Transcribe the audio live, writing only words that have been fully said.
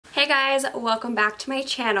Hey guys, welcome back to my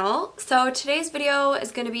channel. So today's video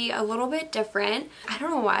is going to be a little bit different. I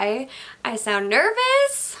don't know why I sound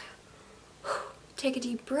nervous. Take a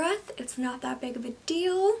deep breath. It's not that big of a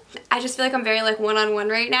deal. I just feel like I'm very like one-on-one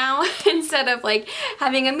right now instead of like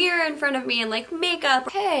having a mirror in front of me and like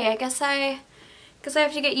makeup. Hey, I guess I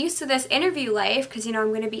have to get used to this interview life because you know I'm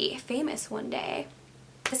going to be famous one day.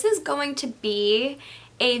 This is going to be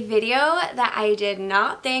a video that I did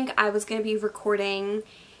not think I was going to be recording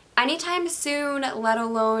anytime soon, let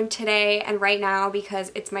alone today and right now,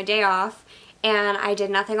 because it's my day off and I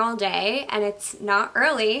did nothing all day and it's not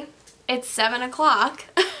early. It's 7 o'clock.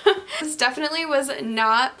 This definitely was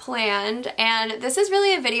not planned, and this is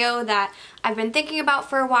really a video that I've been thinking about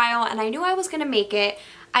for a while and I knew I was going to make it.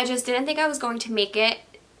 I just didn't think I was going to make it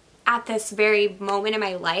at this very moment in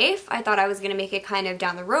my life. I thought I was going to make it kind of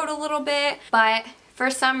down the road a little bit, but for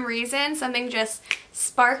some reason, something just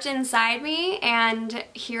sparked inside me and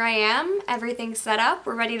here I am. Everything's set up.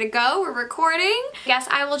 We're ready to go. We're recording. I guess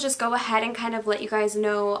I will just go ahead and kind of let you guys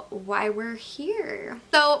know why we're here.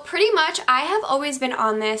 So pretty much I have always been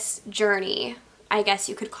on this journey, I guess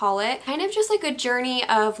you could call it. Kind of just like a journey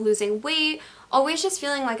of losing weight, always just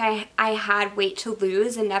feeling like I had weight to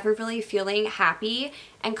lose and never really feeling happy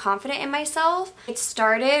and confident in myself. It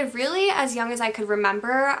started really as young as I could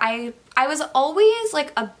remember. I was always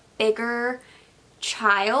like a bigger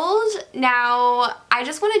child. Now, I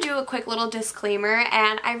just want to do a quick little disclaimer,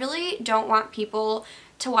 and I really don't want people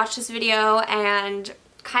to watch this video and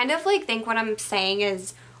kind of like think what I'm saying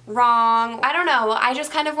is wrong. I don't know. I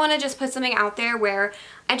just kind of want to just put something out there where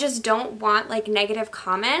I just don't want like negative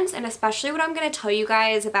comments, and especially what I'm going to tell you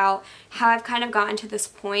guys about how I've kind of gotten to this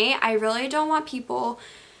point. I really don't want people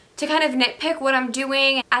to kind of nitpick what I'm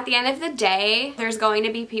doing. At the end of the day, there's going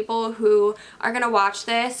to be people who are going to watch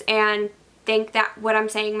this and think that what I'm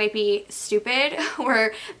saying might be stupid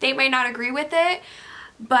or they might not agree with it,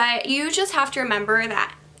 but you just have to remember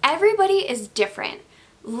that everybody is different.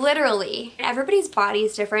 Literally, everybody's body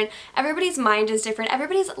is different, everybody's mind is different,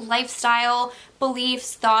 everybody's lifestyle,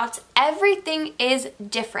 beliefs, thoughts, everything is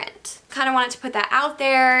different. Kind of wanted to put that out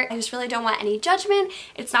there. I just really don't want any judgment.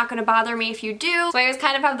 It's not going to bother me if you do. So I always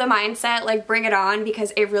kind of have the mindset like bring it on,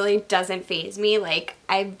 because it really doesn't faze me. Like,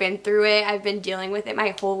 I've been through it, I've been dealing with it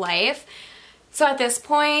my whole life. So at this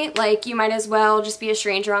point, like, you might as well just be a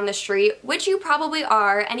stranger on the street, which you probably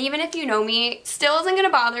are, and even if you know me, still isn't gonna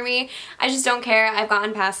bother me. I just don't care. I've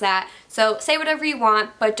gotten past that. So say whatever you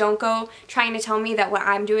want, but don't go trying to tell me that what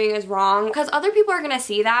I'm doing is wrong, because other people are gonna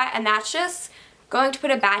see that, and that's just going to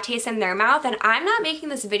put a bad taste in their mouth. And I'm not making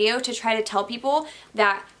this video to try to tell people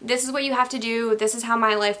that this is what you have to do, this is how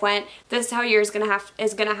my life went, this is how yours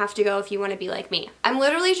is gonna have to go if you want to be like me. I'm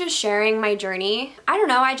literally just sharing my journey. I don't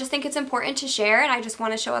know, I just think it's important to share, and I just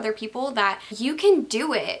want to show other people that you can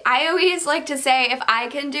do it. I always like to say if I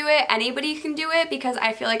can do it, anybody can do it, because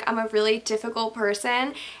I feel like I'm a really difficult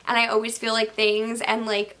person and I always feel like things and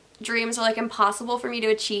like dreams are like impossible for me to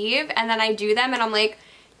achieve, and then I do them and I'm like,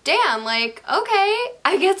 damn, like, okay,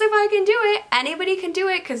 I guess if I can do it, anybody can do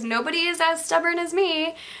it, because nobody is as stubborn as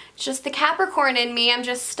me. It's just the Capricorn in me, I'm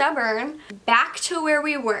just stubborn. Back to where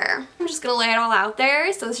we were. I'm just gonna lay it all out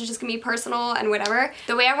there, so this is just gonna be personal and whatever.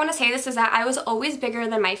 The way I want to say this is that I was always bigger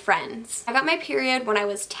than my friends. I got my period when I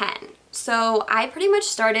was 10, so I pretty much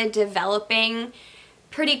started developing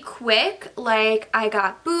pretty quick. Like, I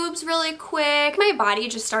got boobs really quick. My body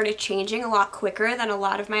just started changing a lot quicker than a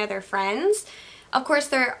lot of my other friends. Of course,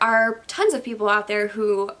 there are tons of people out there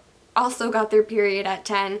who also got their period at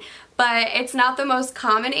 10, but it's not the most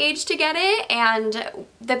common age to get it, and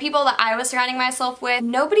the people that I was surrounding myself with,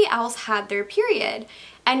 nobody else had their period,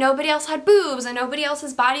 and nobody else had boobs, and nobody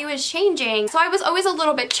else's body was changing. So I was always a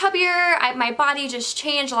little bit chubbier, my body just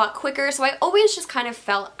changed a lot quicker, so I always just kind of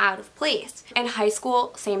felt out of place. In high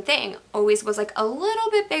school, same thing. Always was like a little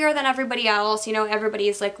bit bigger than everybody else. You know,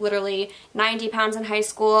 everybody's like literally 90 pounds in high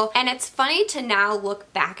school. And it's funny to now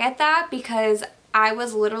look back at that, because I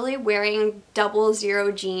was literally wearing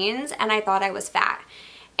 00 jeans and I thought I was fat.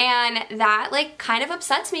 And that like kind of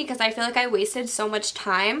upsets me, because I feel like I wasted so much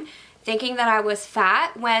time thinking that I was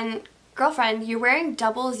fat when, girlfriend, you're wearing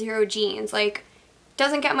 00 jeans. Like,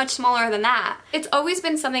 doesn't get much smaller than that. It's always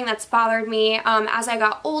been something that's bothered me. As I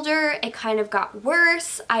got older, it kind of got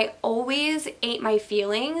worse. I always ate my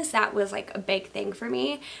feelings. That was like a big thing for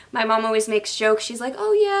me. My mom always makes jokes. She's like,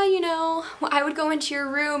 oh yeah, you know, I would go into your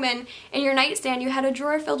room and in your nightstand you had a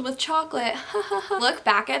drawer filled with chocolate. Look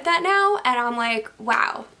back at that now and I'm like,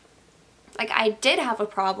 wow. Like, I did have a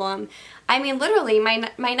problem. I mean, literally, my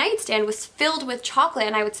nightstand was filled with chocolate,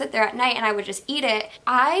 and I would sit there at night and I would just eat it.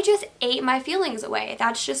 I just ate my feelings away.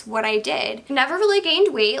 That's just what I did. Never really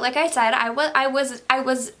gained weight. Like I said, I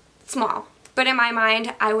was small, but in my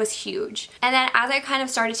mind, I was huge. And then as I kind of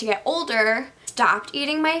started to get older, stopped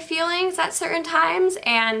eating my feelings at certain times,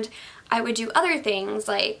 and I would do other things,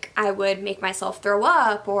 like I would make myself throw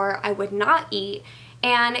up, or I would not eat.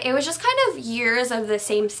 And it was just kind of years of the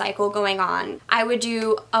same cycle going on. I would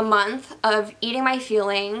do a month of eating my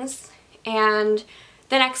feelings, and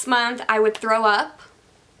the next month I would throw up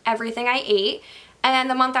everything I ate. And then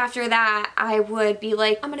the month after that, I would be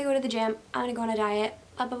like, I'm gonna go to the gym, I'm gonna go on a diet,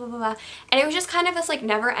 blah, blah, blah, blah, blah. And it was just kind of this like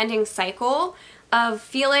never-ending cycle of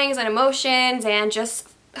feelings and emotions and just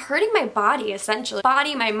hurting my body, essentially.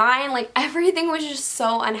 Body, my mind, like everything was just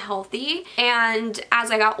so unhealthy. And as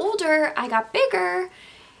I got older, I got bigger,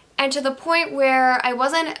 and to the point where I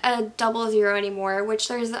wasn't a 00 anymore, which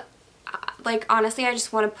there's like, honestly, I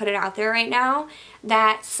just want to put it out there right now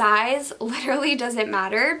that size literally doesn't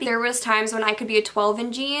matter. There was times when I could be a 12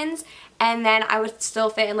 in jeans and then I would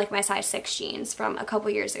still fit in like my size 6 jeans from a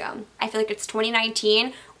couple years ago. I feel like it's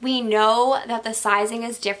 2019. We know that the sizing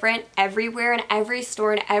is different everywhere, in every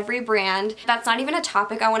store, in every brand. That's not even a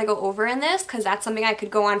topic I want to go over in this, because that's something I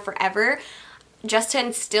could go on forever, just to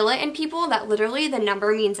instill it in people that literally the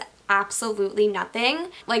number means absolutely nothing.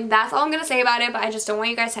 Like, that's all I'm gonna say about it, but I just don't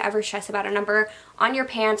want you guys to ever stress about a number on your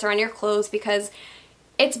pants or on your clothes, because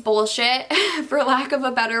it's bullshit, for lack of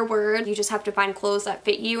a better word. You just have to find clothes that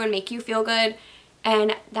fit you and make you feel good,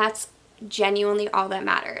 and that's genuinely all that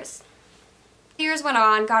matters. Years went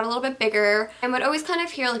on, got a little bit bigger, and would always kind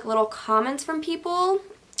of hear like little comments from people.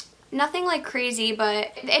 Nothing like crazy,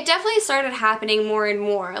 but it definitely started happening more and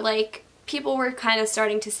more. Like, people were kind of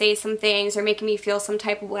starting to say some things or making me feel some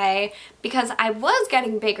type of way because I was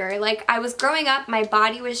getting bigger. Like, I was growing up, my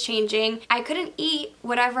body was changing. I couldn't eat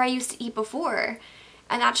whatever I used to eat before.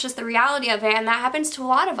 And that's just the reality of it, and that happens to a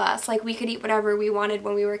lot of us. Like, we could eat whatever we wanted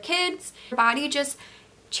when we were kids. Your body just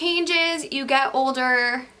changes, you get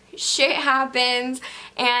older, shit happens,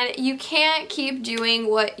 and you can't keep doing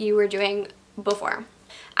what you were doing before.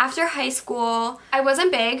 After high school, I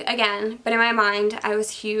wasn't big, again, but in my mind, I was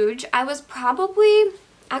huge. I was probably,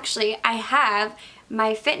 actually, I have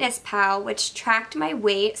my FitnessPal, which tracked my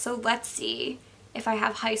weight, so let's see if I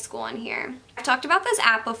have high school in here. I've talked about this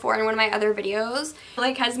app before in one of my other videos. It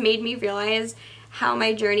like has made me realize how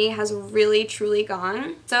my journey has really truly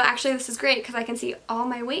gone. So actually this is great because I can see all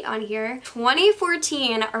my weight on here.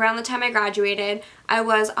 2014, around the time I graduated, I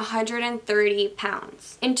was 130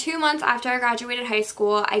 pounds. In 2 months after I graduated high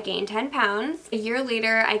school, I gained 10 pounds. A year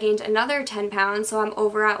later, I gained another 10 pounds, so I'm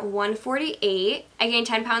over at 148. I gained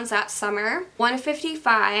 10 pounds that summer,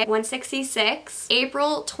 155, 166.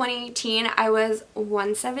 April 2018, I was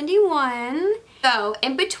 171. So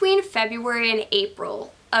in between February and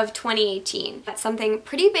April of 2018, something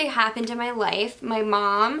pretty big happened in my life. My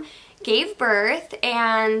mom gave birth,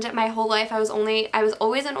 and my whole life I was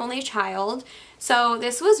always an only child. So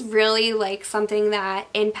this was really like something that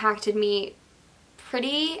impacted me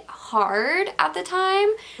pretty hard at the time.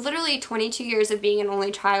 Literally 22 years of being an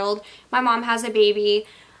only child. My mom has a baby.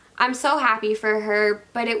 I'm so happy for her,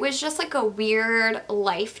 but it was just like a weird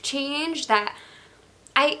life change that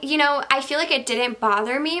I feel like it didn't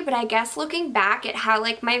bother me, but I guess looking back at how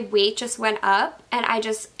like my weight just went up, and I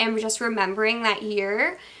just am just remembering that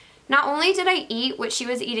year. Not only did I eat what she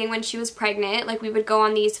was eating when she was pregnant, like we would go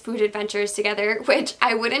on these food adventures together, which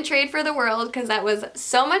I wouldn't trade for the world because that was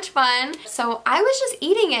so much fun. So I was just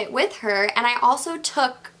eating it with her, and I also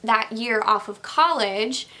took that year off of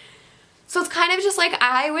college. So it's kind of just like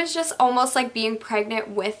I was just almost like being pregnant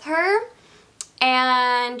with her.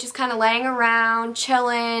 And just kind of laying around,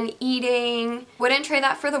 chilling, eating. Wouldn't trade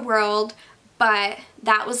that for the world, but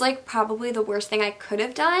that was like probably the worst thing I could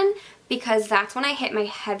have done, because that's when I hit my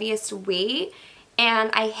heaviest weight, and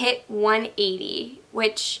I hit 180,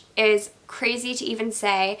 which is crazy to even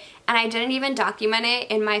say, and I didn't even document it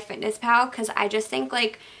in my FitnessPal because I just think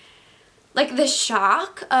like the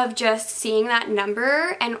shock of just seeing that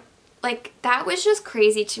number, and like that was just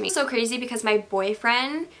crazy to me. So crazy because my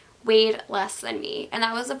boyfriend weighed less than me, and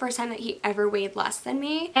that was the first time that he ever weighed less than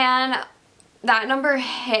me, and that number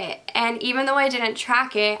hit, and even though I didn't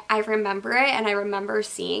track it, I remember it, and I remember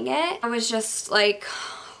seeing it. I was just like,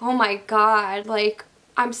 oh my god, like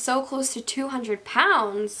I'm so close to 200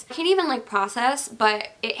 pounds. I can't even like process, but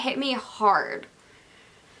it hit me hard.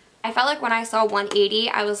 I felt like when I saw 180,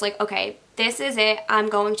 I was like, okay, this is it, I'm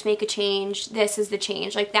going to make a change, this is the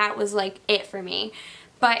change. Like that was like it for me.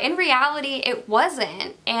 But in reality, it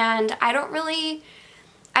wasn't, and I don't really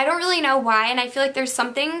I don't really know why, and I feel like there's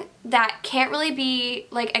something that can't really be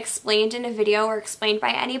like explained in a video or explained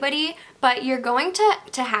by anybody, but you're going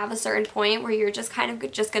to have a certain point where you're just kind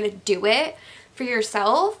of just gonna do it for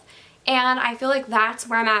yourself. And I feel like that's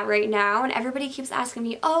where I'm at right now, and everybody keeps asking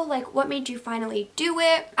me, oh, like, what made you finally do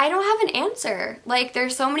it? I don't have an answer. Like,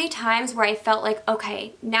 there's so many times where I felt like,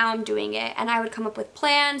 okay, now I'm doing it, and I would come up with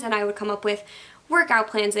plans, and I would come up with workout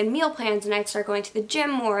plans and meal plans, and I'd start going to the gym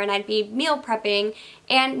more, and I'd be meal prepping,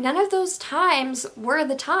 and none of those times were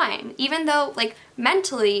the time. Even though, like,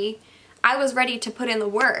 mentally, I was ready to put in the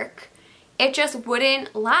work, it just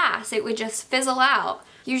wouldn't last. It would just fizzle out.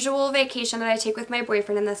 Usual vacation that I take with my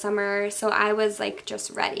boyfriend in the summer, so I was like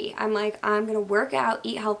just ready. I'm like, I'm gonna work out,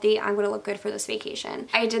 eat healthy, I'm gonna look good for this vacation.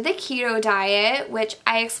 I did the keto diet, which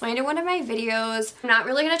I explained in one of my videos. I'm not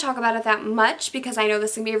really gonna talk about it that much because I know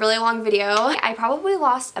this is gonna be a really long video. I probably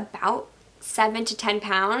lost about 7 to 10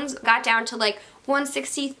 pounds, got down to like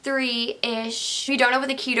 163-ish. If you don't know what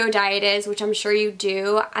the keto diet is, which I'm sure you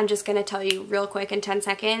do, I'm just gonna tell you real quick in 10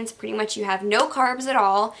 seconds. Pretty much you have no carbs at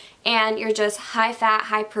all, and you're just high fat,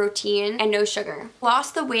 high protein, and no sugar.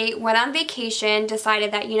 Lost the weight, went on vacation,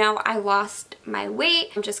 decided that, you know, I lost my weight,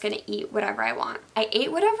 I'm just gonna eat whatever I want. I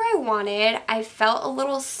ate whatever I wanted. I felt a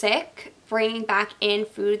little sick bringing back in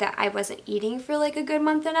food that I wasn't eating for like a good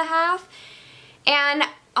month and a half. And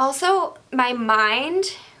also, my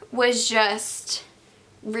mind was just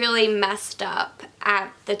really messed up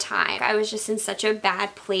at the time. I was just in such a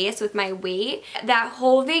bad place with my weight. That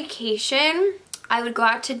whole vacation, I would go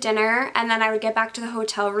out to dinner and then I would get back to the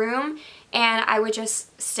hotel room and I would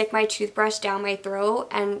just stick my toothbrush down my throat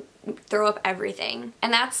and throw up everything.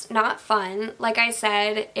 And that's not fun. Like I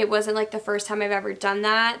said, it wasn't like the first time I've ever done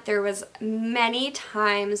that. There was many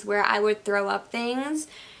times where I would throw up things.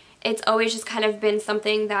 It's always just kind of been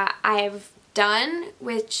something that I've done,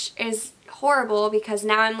 which is horrible because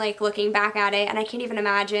now I'm like looking back at it and I can't even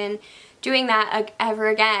imagine doing that ever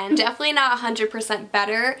again. Definitely not 100%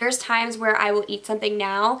 better. There's times where I will eat something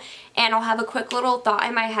now and I'll have a quick little thought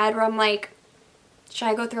in my head where I'm like, should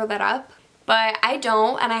I go throw that up? But I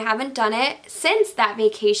don't, and I haven't done it since that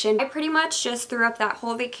vacation. I pretty much just threw up that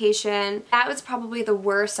whole vacation. That was probably the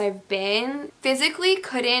worst I've been. Physically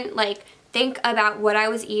couldn't like think about what I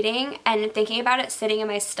was eating, and thinking about it sitting in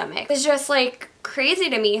my stomach was just like crazy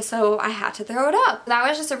to me, so I had to throw it up. That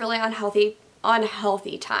was just a really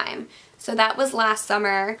unhealthy time. So that was last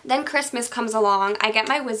summer. Then Christmas comes along. I get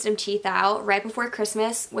my wisdom teeth out right before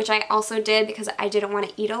Christmas, which I also did because I didn't want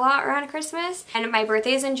to eat a lot around Christmas. And my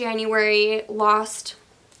birthday is in January, lost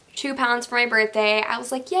 2 pounds for my birthday. I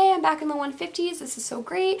was like, yay, I'm back in the 150s. This is so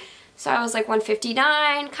great. So I was like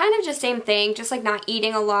 159, kind of just same thing, just like not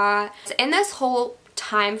eating a lot. In this whole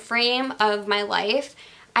time frame of my life,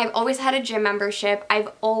 I've always had a gym membership.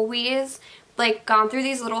 I've always like gone through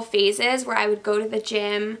these little phases where I would go to the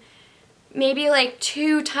gym maybe like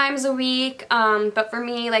 2 times a week, but for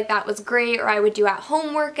me like that was great, or I would do at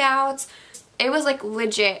home workouts. It was like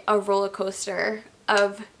legit a roller coaster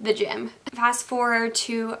of the gym. Fast forward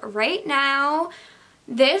to right now.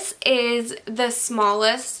 This is the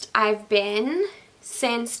smallest I've been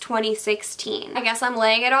since 2016. I guess I'm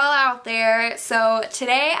laying it all out there. So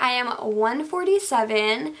today I am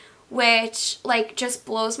 147, which like just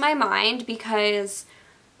blows my mind because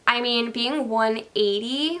I mean being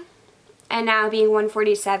 180 and now being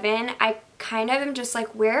 147, I kind of am just like,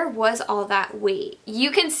 where was all that weight?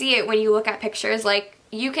 You can see it when you look at pictures, like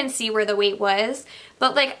you can see where the weight was,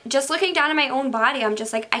 but like just looking down at my own body, I'm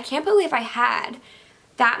just like, I can't believe I had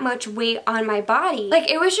that much weight on my body. Like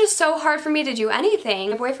it was just so hard for me to do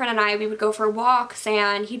anything. My boyfriend and I, we would go for walks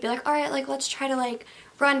and he'd be like, all right, like let's try to like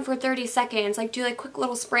run for 30 seconds, like do like quick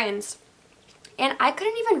little sprints. And I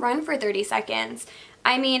couldn't even run for 30 seconds.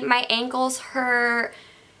 I mean, my ankles hurt,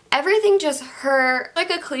 everything just hurt.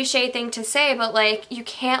 Like a cliche thing to say, but like you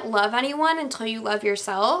can't love anyone until you love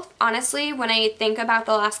yourself. Honestly, when I think about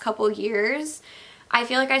the last couple years, I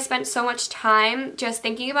feel like I spent so much time just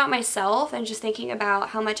thinking about myself and just thinking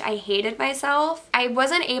about how much I hated myself. I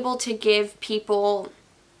wasn't able to give people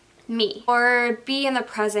me or be in the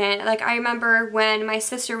present. Like I remember when my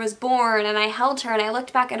sister was born and I held her and I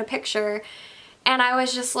looked back at a picture and I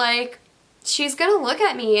was just like, she's gonna look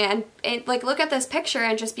at me and like look at this picture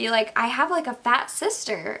and just be like, I have like a fat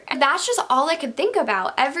sister. And that's just all I could think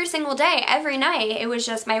about every single day, every night. It was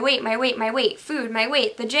just my weight, my weight, my weight, food, my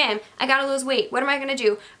weight, the gym. I gotta lose weight. What am I gonna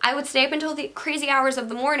do? I would stay up until the crazy hours of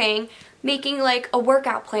the morning making like a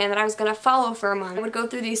workout plan that I was gonna follow for a month. I would go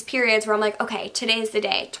through these periods where I'm like, okay, today's the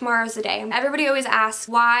day, tomorrow's the day. Everybody always asks,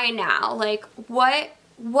 why now? Like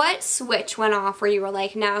what switch went off where you were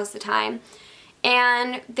like, now's the time?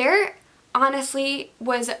 And honestly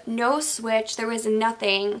was no switch. There was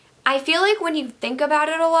nothing. I feel like when you think about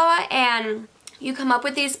it a lot and you come up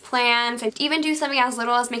with these plans and even do something as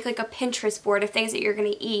little as make like a Pinterest board of things that you're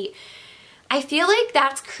gonna eat, I feel like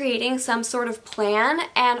that's creating some sort of plan,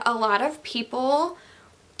 and a lot of people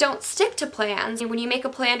don't stick to plans. When you make a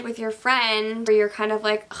plan with your friend, you're kind of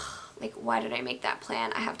like, ugh, like, why did I make that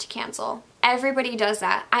plan? I have to cancel. Everybody does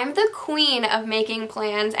that. I'm the queen of making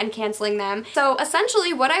plans and canceling them. So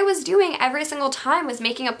essentially what I was doing every single time was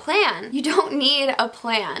making a plan. You don't need a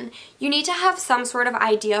plan. You need to have some sort of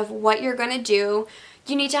idea of what you're gonna do.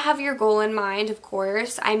 You need to have your goal in mind, of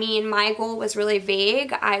course. I mean, my goal was really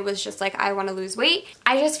vague. I was just like, I want to lose weight.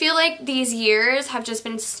 I just feel like these years have just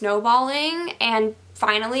been snowballing, and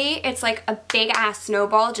finally, it's like a big ass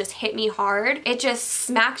snowball just hit me hard. It just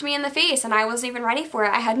smacked me in the face and I wasn't even ready for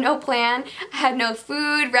it. I had no plan. I had no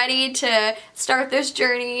food ready to start this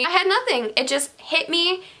journey. I had nothing. It just hit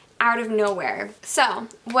me out of nowhere. So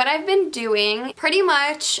what I've been doing, pretty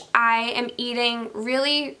much I am eating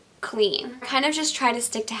really clean. I kind of just try to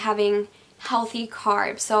stick to having healthy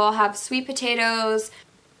carbs. So I'll have sweet potatoes.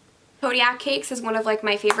 Kodiak cakes is one of like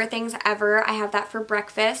my favorite things ever. I have that for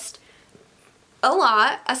breakfast a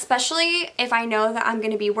lot, especially if I know that I'm going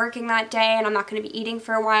to be working that day and I'm not going to be eating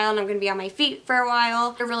for a while and I'm going to be on my feet for a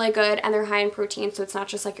while. They're really good and they're high in protein, so it's not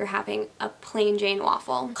just like you're having a plain Jane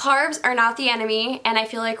waffle. Carbs are not the enemy, and I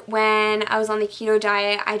feel like when I was on the keto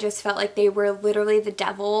diet, I just felt like they were literally the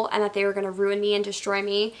devil and that they were going to ruin me and destroy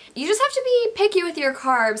me. You just have to be picky with your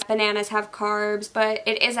carbs. Bananas have carbs, but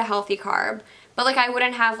it is a healthy carb. But like I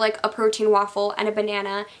wouldn't have like a protein waffle and a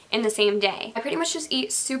banana in the same day. I pretty much just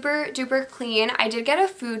eat super duper clean. I did get a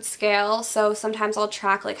food scale, so sometimes I'll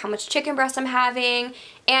track like how much chicken breast I'm having,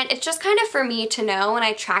 and it's just kind of for me to know, and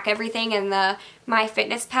I track everything in the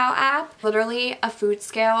MyFitnessPal app. Literally a food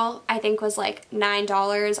scale I think was like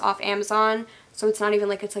 $9 off Amazon. So it's not even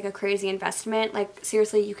like it's like a crazy investment. Like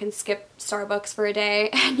seriously, you can skip Starbucks for a day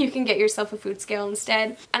and you can get yourself a food scale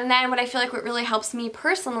instead. And then what I feel like what really helps me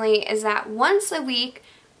personally is that once a week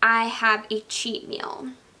I have a cheat meal.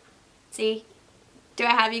 See? Do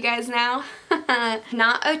I have you guys now?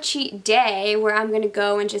 Not a cheat day where I'm gonna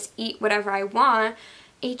go and just eat whatever I want.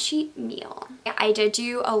 A cheat meal. I did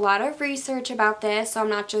do a lot of research about this, so I'm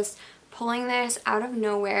not just pulling this out of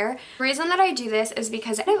nowhere. The reason that I do this is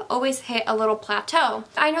because I've always hit a little plateau.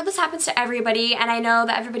 I know this happens to everybody, and I know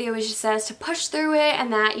that everybody always just says to push through it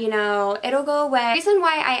and that, you know, it'll go away. The reason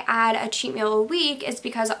why I add a cheat meal a week is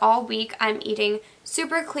because all week I'm eating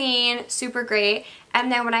super clean, super great,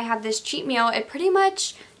 and then when I have this cheat meal, it pretty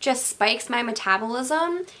much just spikes my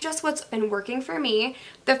metabolism. Just what's been working for me.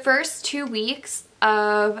 The first 2 weeks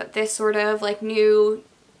of this sort of like new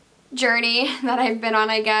journey that I've been on,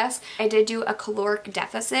 I guess, I did do a caloric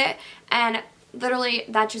deficit, and literally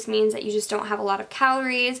that just means that you just don't have a lot of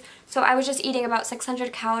calories. So I was just eating about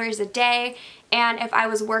 600 calories a day, and if I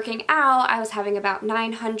was working out, I was having about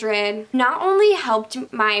 900. Not only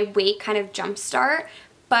helped my weight kind of jumpstart,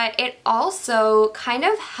 but it also kind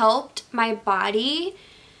of helped my body,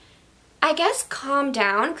 I guess, calm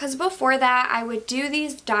down, because before that I would do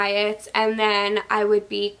these diets and then I would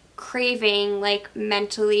be craving, like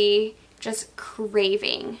mentally just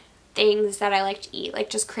craving things that I like to eat, like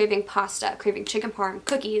just craving pasta, craving chicken parm,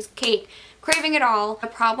 cookies, cake, craving it all. The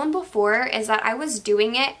problem before is that I was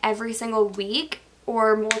doing it every single week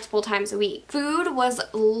or multiple times a week. Food was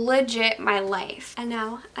legit my life, and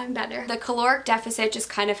now I'm better. The caloric deficit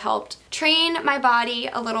just kind of helped train my body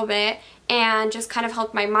a little bit and just kind of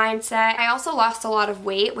helped my mindset. I also lost a lot of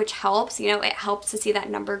weight, which helps. You know, it helps to see that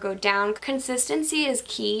number go down. Consistency is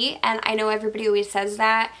key, and I know everybody always says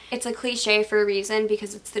that. It's a cliche for a reason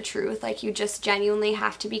because it's the truth. Like, you just genuinely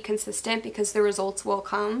have to be consistent because the results will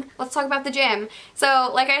come. Let's talk about the gym. So,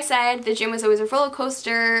 like I said, the gym was always a roller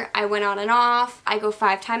coaster. I went on and off. I go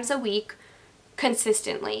 5 times a week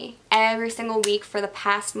consistently every single week for the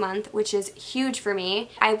past month, which is huge for me.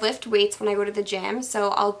 I lift weights when I go to the gym,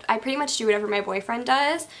 so I pretty much do whatever my boyfriend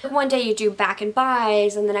does. One day you do back and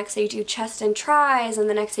bis, and the next day you do chest and tris, and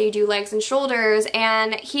the next day you do legs and shoulders,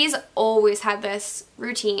 and he's always had this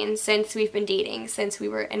routine since we've been dating, since we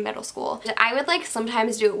were in middle school. I would like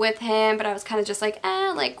sometimes do it with him, but I was kind of just like,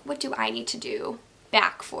 like what do I need to do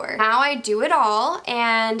back for? Now I do it all,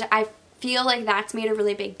 and I feel like that's made a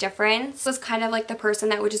really big difference. I was kind of like the person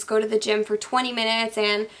that would just go to the gym for 20 minutes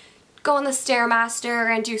and go on the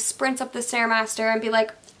Stairmaster and do sprints up the Stairmaster and be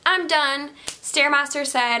like, I'm done. Stairmaster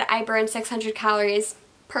said I burned 600 calories.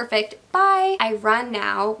 Perfect. Bye. I run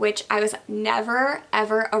now, which I was never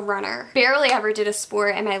ever a runner. Barely ever did a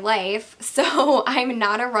sport in my life, so I'm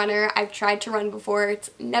not a runner. I've tried to run before.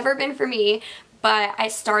 It's never been for me. but I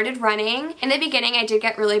started running. In the beginning, I did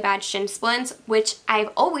get really bad shin splints, which I've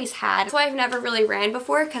always had. So I've never really ran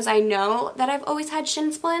before because I know that I've always had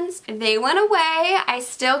shin splints. They went away. I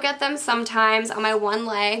still get them sometimes on my one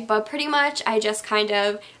leg, but pretty much I just kind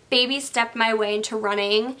of baby stepped my way into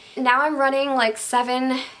running. Now I'm running like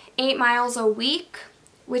 7-8 miles a week,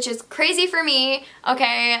 which is crazy for me,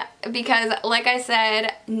 okay, because like I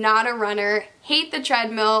said, not a runner, hate the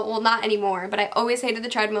treadmill, well not anymore, but I always hated the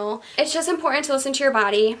treadmill. It's just important to listen to your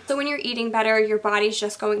body. So when you're eating better, your body's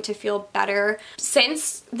just going to feel better.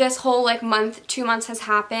 Since this whole like month, 2 months has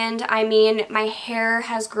happened, I mean, my hair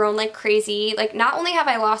has grown like crazy. Like not only have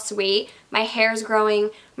I lost weight, my hair's growing,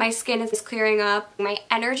 my skin is clearing up, my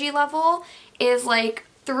energy level is like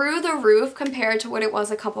through the roof compared to what it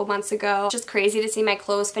was a couple months ago. It's just crazy to see my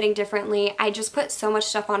clothes fitting differently. I just put so much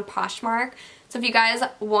stuff on Poshmark. So if you guys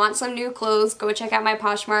want some new clothes, go check out my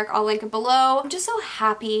Poshmark. I'll link it below. I'm just so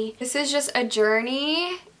happy. This is just a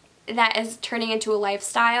journey that is turning into a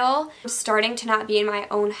lifestyle. I'm starting to not be in my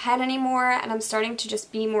own head anymore, and I'm starting to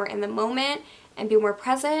just be more in the moment and be more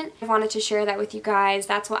present. I wanted to share that with you guys.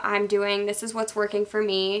 That's what I'm doing. This is what's working for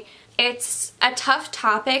me. It's a tough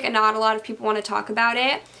topic and not a lot of people want to talk about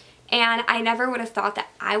it, and I never would have thought that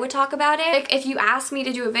I would talk about it. Like if you asked me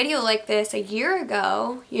to do a video like this a year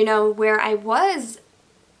ago, you know, where I was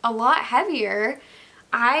a lot heavier,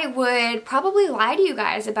 I would probably lie to you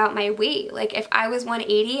guys about my weight. Like if I was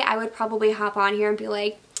 180, I would probably hop on here and be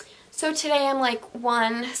like, so today I'm like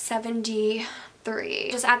 173.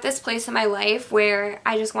 Just at this place in my life where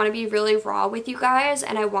I just want to be really raw with you guys,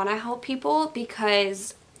 and I want to help people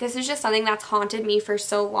because this is just something that's haunted me for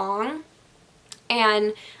so long.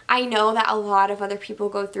 And I know that a lot of other people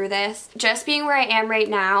go through this. Just being where I am right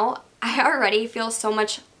now, I already feel so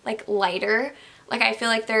much like lighter. Like I feel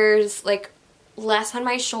like there's like less on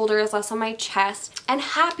my shoulders, less on my chest, and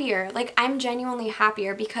happier. Like I'm genuinely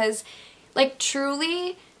happier because like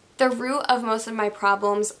truly the root of most of my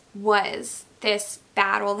problems was this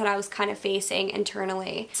battle that I was kind of facing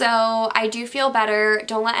internally. So I do feel better.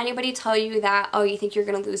 Don't let anybody tell you that, oh, you think you're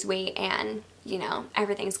gonna lose weight and, you know,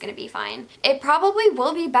 everything's gonna be fine. It probably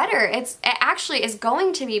will be better. It actually is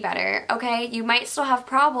going to be better, okay? You might still have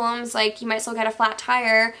problems, like you might still get a flat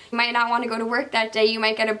tire, you might not want to go to work that day, you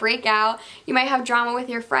might get a breakout, you might have drama with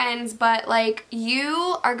your friends, but like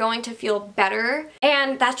you are going to feel better,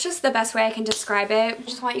 and that's just the best way I can describe it. I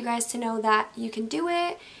just want you guys to know that you can do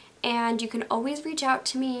it, and you can always reach out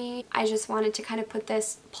to me. I just wanted to kind of put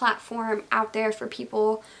this platform out there for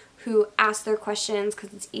people who ask their questions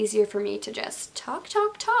because it's easier for me to just talk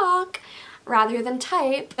rather than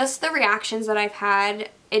type. Just the reactions that I've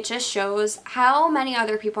had, it just shows how many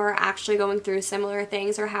other people are actually going through similar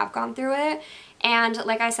things or have gone through it. And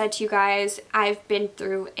like I said to you guys, I've been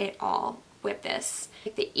through it all with this.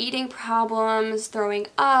 Like the eating problems, throwing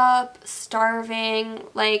up, starving,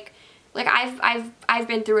 like I've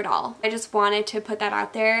been through it all. I just wanted to put that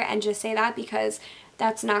out there and just say that because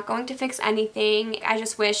that's not going to fix anything. I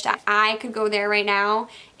just wish that I could go there right now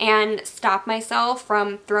and stop myself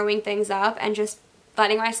from throwing things up and just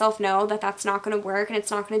letting myself know that that's not going to work and it's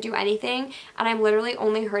not going to do anything, and I'm literally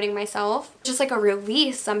only hurting myself. Just like a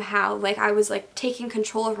release somehow, like I was like taking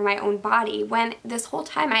control over my own body when this whole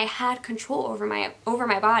time I had control over my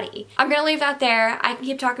body. I'm gonna leave that there. I can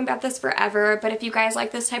keep talking about this forever, but if you guys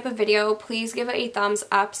like this type of video, please give it a thumbs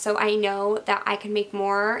up so I know that I can make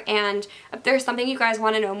more. And if there's something you guys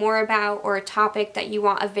want to know more about or a topic that you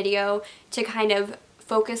want a video to kind of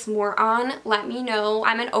focus more on, let me know.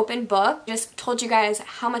 I'm an open book. Just told you guys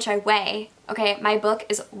how much I weigh. Okay, my book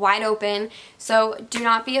is wide open, so do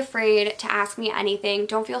not be afraid to ask me anything.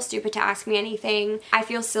 Don't feel stupid to ask me anything. I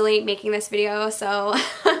feel silly making this video, so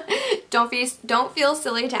don't feel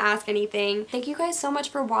silly to ask anything. Thank you guys so much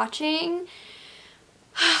for watching.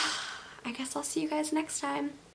 I guess I'll see you guys next time.